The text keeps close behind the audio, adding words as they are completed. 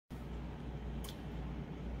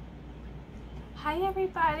Hi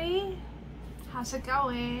everybody, how's it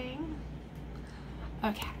going?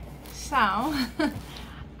 Okay, so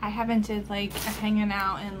I haven't did like a hanging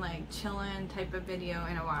out and like chilling type of video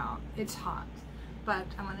in a while. It's hot, but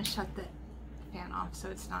I'm gonna shut the fan off so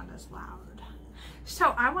it's not as loud.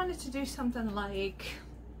 So I wanted to do something like,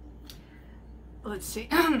 let's see,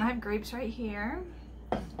 I have grapes right here.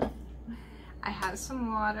 I have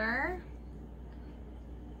some water.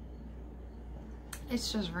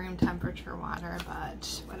 It's just room temperature water,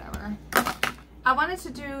 but whatever. I wanted to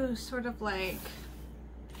do sort of like,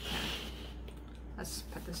 let's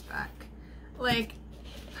put this back. Like,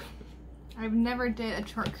 I've never did a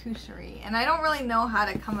chartcucerie, and I don't really know how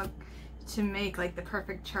to come up to make like the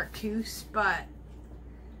perfect chartcuse, but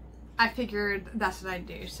I figured that's what I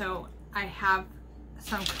do. So I have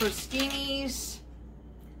some crostinis.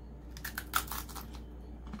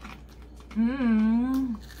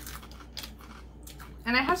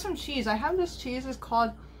 And I have some cheese. I have this cheese, it's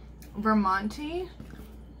called Vermonti.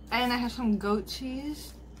 And I have some goat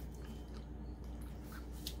cheese.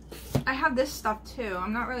 I have this stuff too.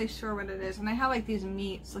 I'm not really sure what it is. And I have like these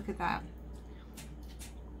meats. Look at that.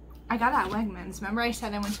 I got it at Wegmans. Remember I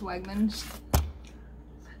said I went to Wegmans?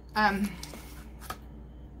 I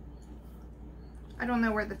don't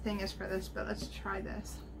know where the thing is for this, but let's try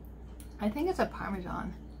this. I think it's a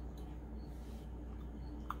Parmesan.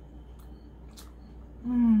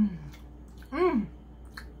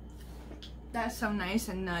 That's so nice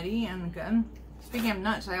and nutty and good. Speaking of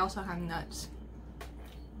nuts, I also have nuts.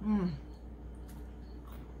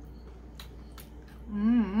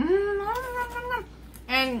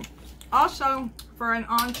 And also for an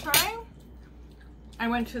entree, I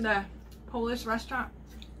went to the Polish restaurant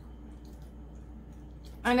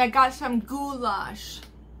and I got some goulash.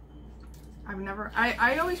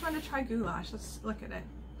 I always wanted to try goulash. Let's look at it.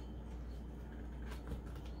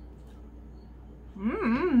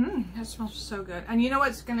 That smells so good. And you know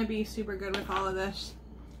what's gonna be super good with all of this?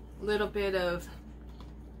 A little bit of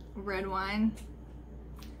red wine.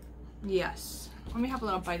 Yes. Let me have a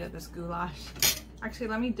little bite of this goulash. Actually,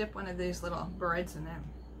 let me dip one of these little breads in it.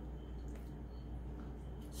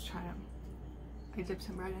 Let's try it. I dip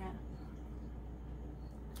some bread in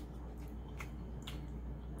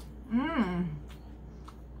it.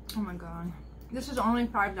 Oh my god. This is only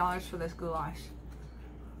 $5 for this goulash.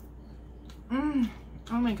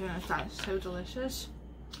 Oh my goodness, that's so delicious.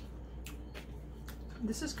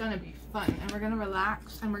 This is gonna be fun, and we're gonna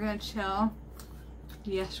relax and we're gonna chill.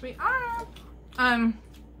 Yes, we are. I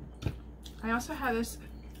also have this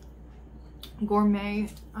gourmet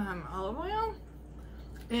olive oil.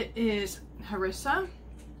 It is harissa,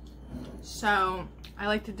 so I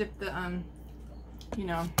like to dip the you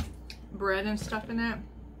know, bread and stuff in it.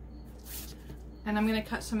 And I'm gonna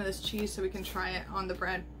cut some of this cheese so we can try it on the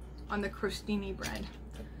bread, on the crostini bread.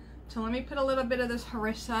 So let me put a little bit of this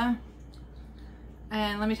harissa,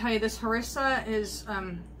 and let me tell you, this harissa is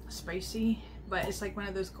spicy, but it's like one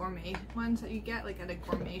of those gourmet ones that you get like at a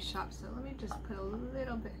gourmet shop. So let me just put a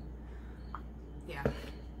little bit. Yeah,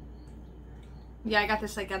 I got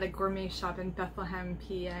this like at a gourmet shop in Bethlehem,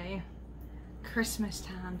 PA, Christmas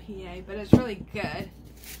time, PA, but it's really good.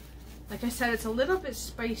 Like I said, it's a little bit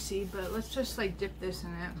spicy, but let's just like dip this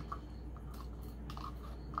in it.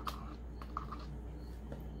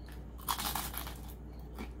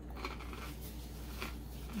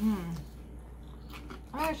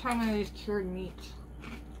 I'm gonna try one of these cured meats.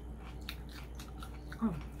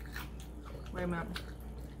 Oh, wait a minute.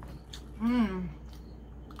 Oh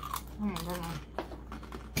my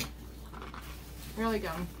goodness. Really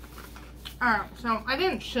good. Alright, so I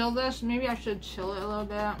didn't chill this. Maybe I should chill it a little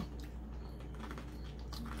bit.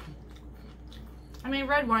 I mean,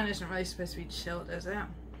 red wine isn't really supposed to be chilled, is it?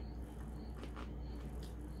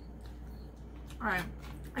 Alright,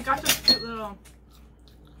 I got this cute little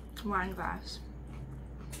wine glass.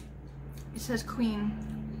 It says Queen,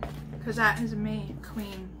 because that is me,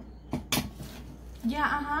 Queen.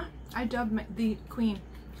 Yeah, I dubbed the Queen,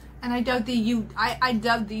 and I dubbed the I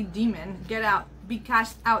dubbed the demon. Get out, be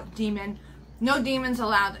cast out, demon. No demons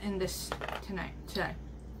allowed in this today.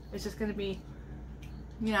 It's just gonna be,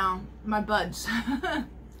 you know, my buds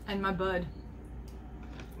and my bud.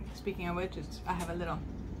 Speaking of which, I have a little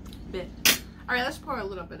bit. All right, let's pour a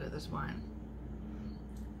little bit of this wine.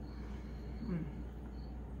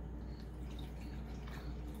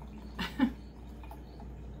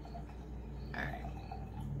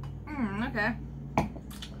 Okay.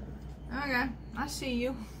 Okay, I see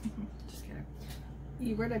you. Just kidding.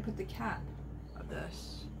 Where did I put the cap of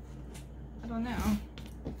this? I don't know.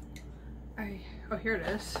 Oh, here it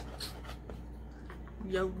is.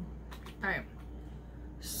 Yo. Alright.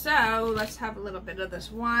 So let's have a little bit of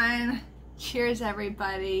this wine. Cheers,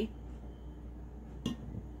 everybody.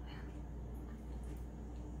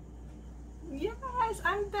 Yes,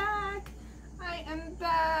 I'm back. I am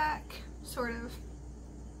back. Sort of.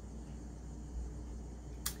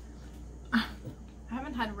 I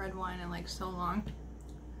haven't had red wine in like so long.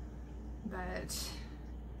 But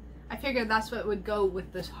I figured that's what would go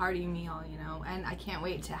with this hearty meal, you know, and I can't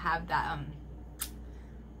wait to have that,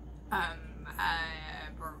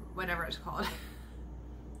 whatever it's called.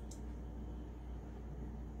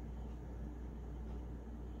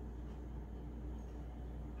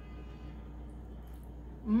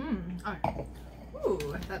 Okay.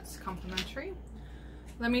 Ooh, that's complimentary.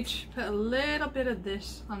 Let me put a little bit of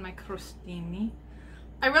this on my crostini.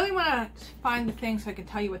 I really want to find the thing so I can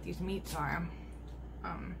tell you what these meats are.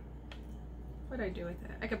 What do I do with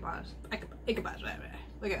it? I could pause. Look at that.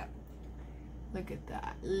 Look at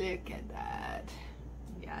that. Look at that.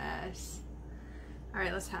 Yes. All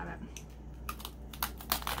right, let's have it.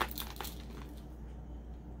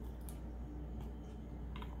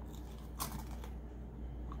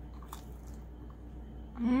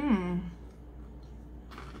 Mmm.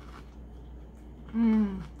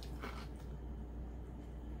 Mmm.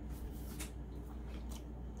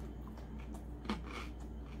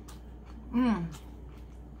 Mmm.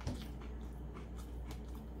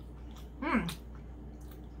 Mmm.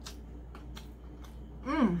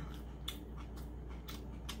 Mmm.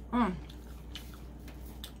 Mmm.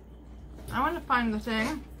 I want to find the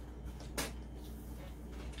thing.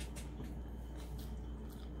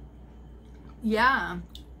 Yeah.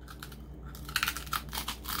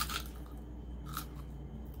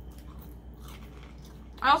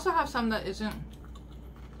 I also have some that isn't,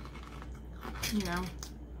 you know.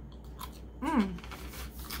 Mmm.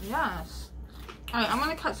 Yes. Alright, I'm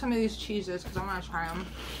gonna cut some of these cheeses because I want to try them.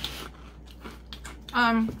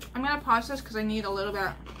 I'm gonna pause this because I need a little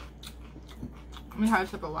bit. Let me have a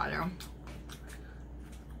sip of water.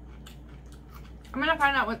 I'm gonna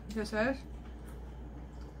find out what this is.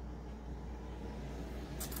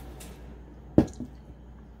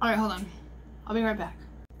 Alright, hold on. I'll be right back.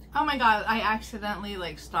 Oh my god, I accidentally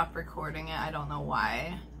like stopped recording it. I don't know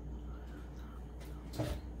why.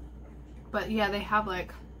 But yeah, they have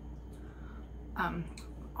like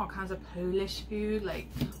all kinds of Polish food, like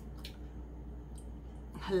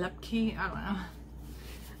chlebki, I don't know.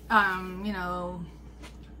 You know,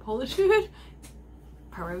 Polish food,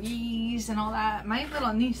 pierogies and all that. My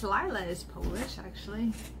little niece Lila is Polish,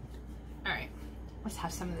 actually. All right, let's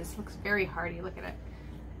have some of this. It looks very hearty. Look at it.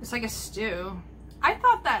 It's like a stew. I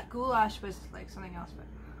thought that goulash was like something else, but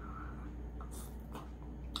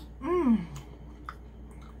mmm.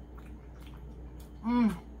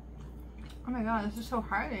 Mmm. Oh my god, this is so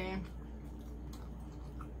hearty.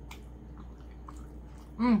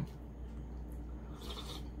 Mmm.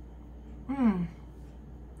 Mmm.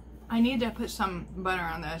 I need to put some butter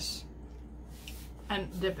on this and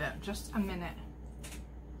dip it. Just a minute.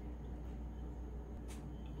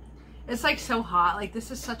 It's like so hot. Like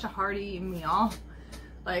this is such a hearty meal.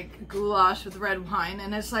 Like goulash with red wine,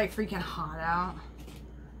 and it's like freaking hot out.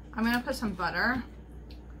 I'm gonna put some butter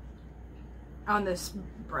on this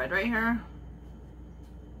bread right here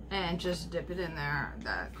and just dip it in there.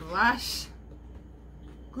 That goulash,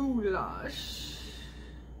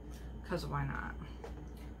 because why not?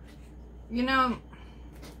 You know,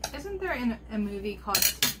 isn't there a movie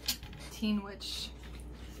called Teen Witch?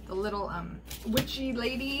 The little witchy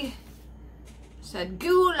lady said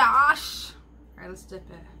goulash. All right, let's dip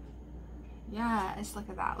it. Yes, look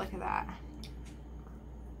at that, look at that.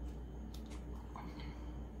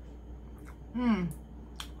 Mmm.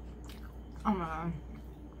 Oh my god.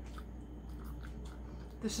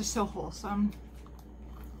 This is so wholesome.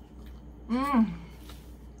 Mmm.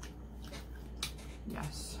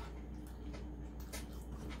 Yes.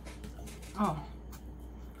 Oh.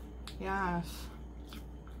 Yes.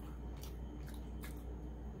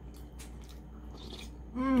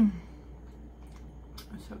 Mmm.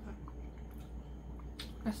 That's so good.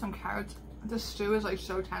 There's some carrots. This stew is like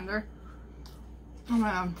so tender. Oh my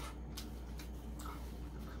god.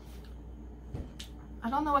 I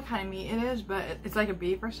don't know what kind of meat it is, but it's like a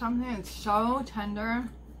beef or something. It's so tender.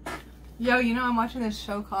 Yo, you know, I'm watching this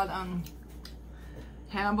show called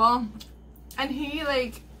Hannibal, and he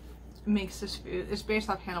like makes this food. It's based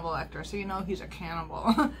off Hannibal Lecter, so you know he's a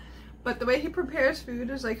cannibal. But the way he prepares food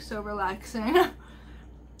is like so relaxing,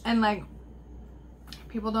 and like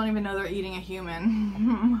people don't even know they're eating a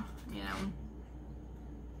human. You know.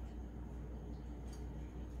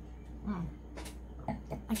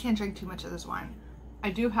 I can't drink too much of this wine. I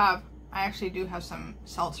actually do have some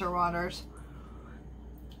seltzer waters.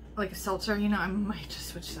 like a seltzer, you know, I might just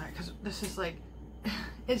switch to that because this is like,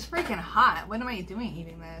 it's freaking hot. What am I doing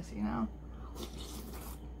eating this, you know?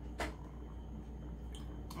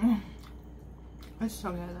 It's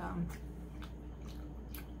so good though.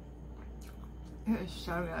 It is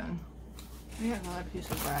so good. I got another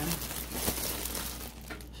piece of bread.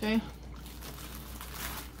 See?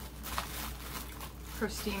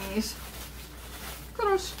 Crostinis.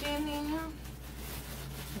 Crostini.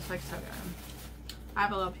 It's like so good. I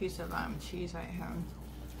have a little piece of cheese right here.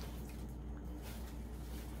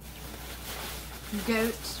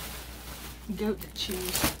 Goat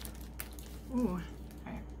cheese. Ooh.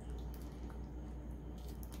 Okay.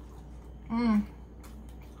 Mmm.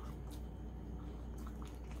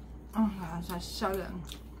 Oh gosh, that's so good.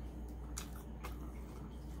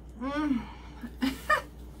 Mmm.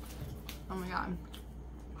 Oh my god.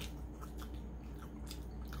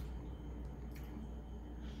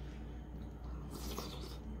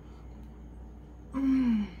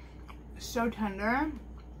 Mmm. So tender.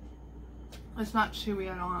 It's not chewy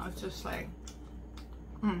at all. It's just like,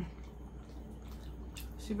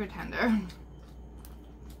 super tender.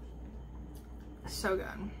 So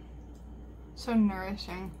good. So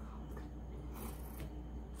nourishing.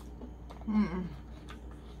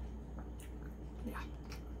 Yeah.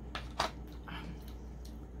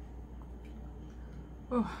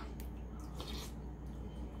 Oh.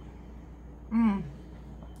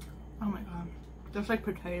 Oh my god. There's like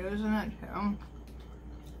potatoes in it too.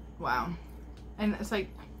 Wow. And it's like,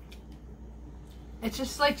 it's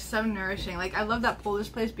just like so nourishing. Like I love that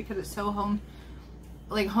Polish place because it's so home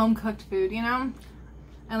cooked food, you know?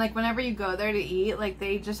 And like whenever you go there to eat, like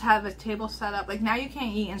they just have a table set up. Like now you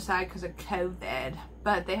can't eat inside because of COVID,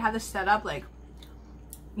 but they have this set up like,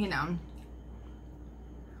 you know.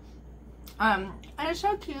 And it's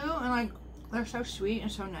so cute and like they're so sweet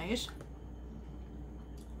and so nice.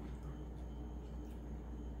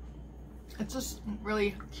 It's just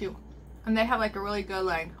really cute. And they have like a really good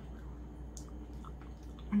like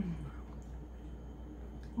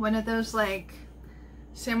one of those like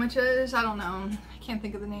sandwiches. I don't know. I can't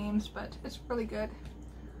think of the names, but it's really good.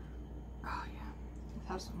 Oh yeah. Let's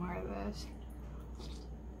have some more of this.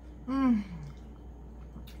 And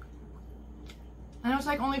it was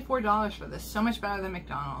like only $4 for this. So much better than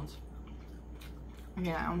McDonald's.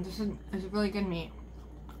 Yeah, this is really good meat.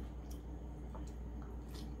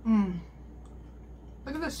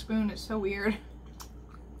 Look at the spoon, it's so weird.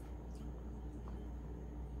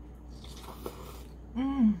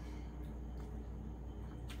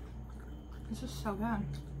 This is so good.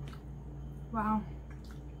 Wow.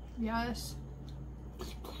 Yes.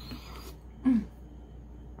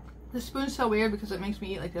 The spoon's so weird because it makes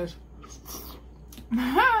me eat like this.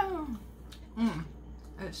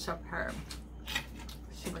 It's superb.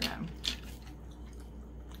 Super good.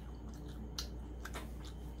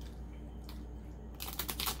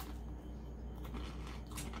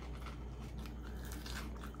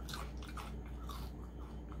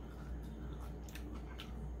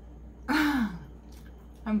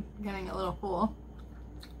 I'm getting a little full,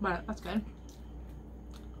 but that's good.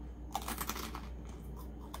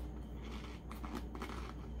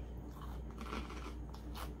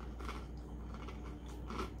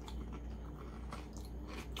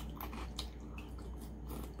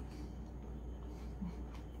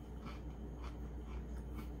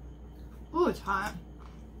 Ooh, it's hot.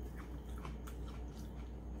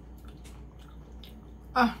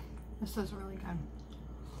 Oh, this is really good.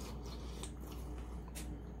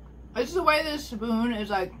 It's the way this spoon is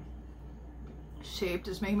like shaped.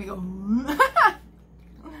 It's making me go.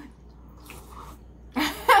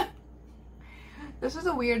 This is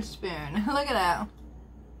a weird spoon. Look at that.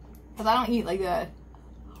 Because I don't eat like that.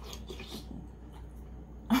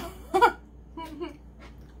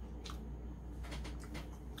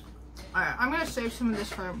 Alright, I'm going to save some of this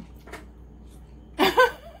for... I'm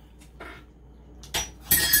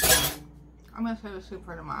going to save the soup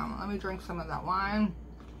for tomorrow. Let me drink some of that wine.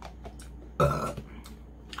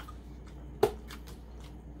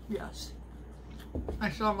 Yes. I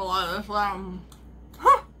still have a lot of this left.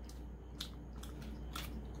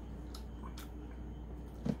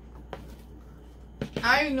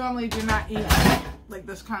 I normally do not eat like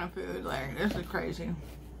this kind of food. Like, this is crazy.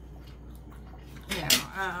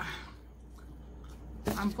 Yeah,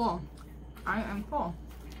 I'm full. I am full.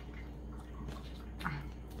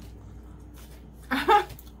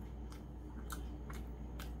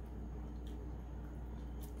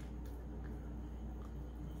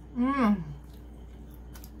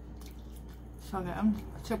 So good.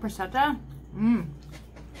 Super seta.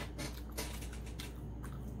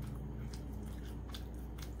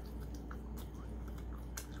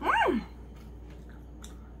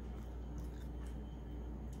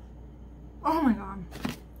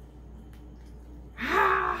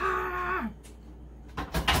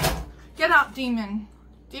 Stop, demon.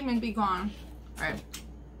 Demon, be gone. Alright.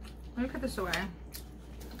 Let me put this away.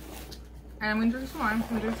 And I'm gonna drink some wine. I'm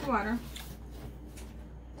gonna drink some water.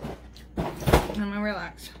 And I'm gonna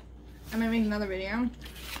relax. I'm gonna make another video.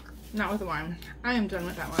 Not with the wine. I am done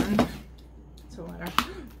with that one. So water.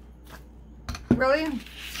 Really?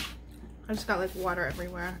 I just got like water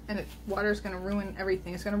everywhere. And water is gonna ruin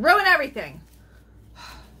everything. It's gonna ruin everything!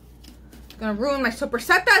 It's gonna ruin my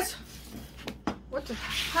soprasettas! What the?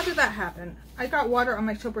 How did that happen? I got water on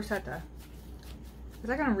my soprasetta. Is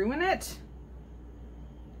that gonna ruin it?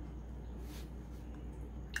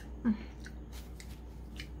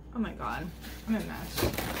 Oh my god. I'm a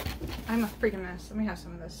mess. I'm a freaking mess. Let me have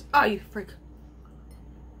some of this. Oh, you freak.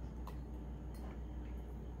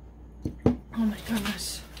 Oh my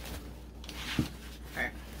goodness.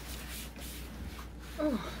 Alright.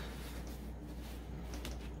 Oh.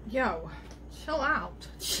 Yo. Chill out.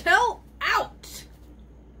 Chill out!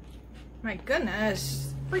 My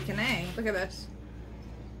goodness. Freaking A. Look at this.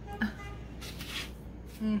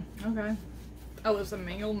 Okay. Oh, it's the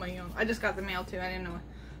mail. I just got the mail too. I didn't know.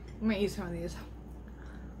 I'm gonna eat some of these.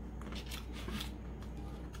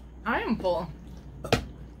 I am full.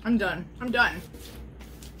 I'm done. I'm done.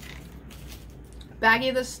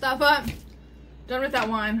 Baggy this stuff up. Done with that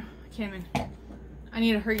wine. I can't even. I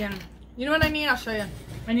need a friggin'. You know what I need? I'll show you.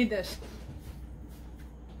 I need this.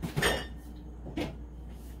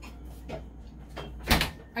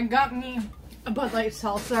 I got me a Bud Light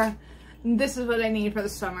seltzer. This is what I need for the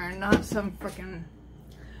summer, not some freaking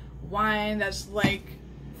wine that's like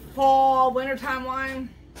fall, wintertime wine.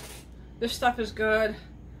 This stuff is good.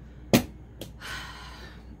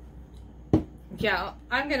 Yeah,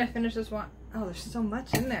 I'm gonna finish this one. Oh, there's so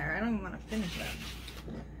much in there. I don't even want to finish it.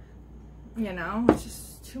 You know, it's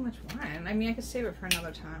just too much wine. I mean, I could save it for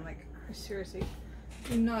another time. Like, I seriously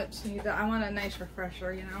do not need that. I want a nice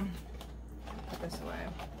refresher, you know. Put this away.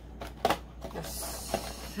 This.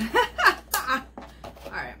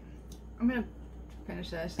 Alright. I'm gonna finish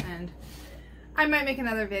this and I might make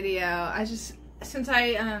another video. I just, since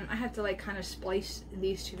I had to like kind of splice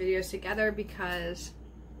these two videos together because,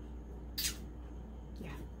 yeah.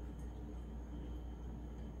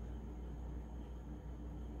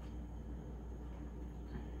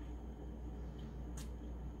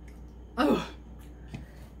 Oh,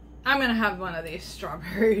 I'm gonna have one of these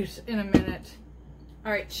strawberries in a minute.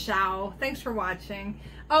 Alright, ciao. Thanks for watching.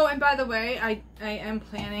 Oh, and by the way, I am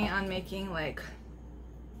planning on making like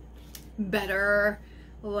better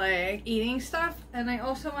like eating stuff, and I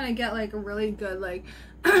also want to get like a really good like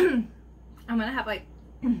I'm gonna have like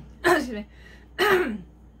excuse me I'm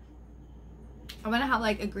gonna have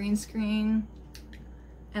like a green screen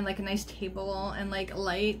and like a nice table and like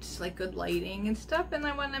lights, like good lighting and stuff, and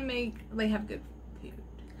I want to make like have good food.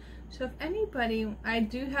 So if anybody, I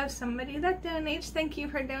do have somebody that donates. Thank you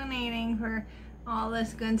for donating for all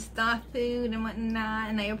this good stuff, food and whatnot,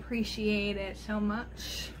 and I appreciate it so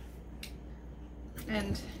much.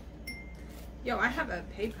 And yo, I have a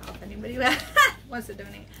PayPal if anybody wants to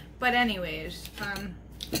donate. But anyways, I'm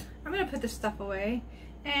gonna put this stuff away,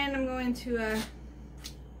 and I'm going to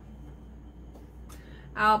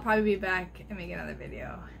I'll probably be back and make another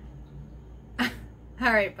video. All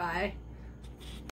right, bye.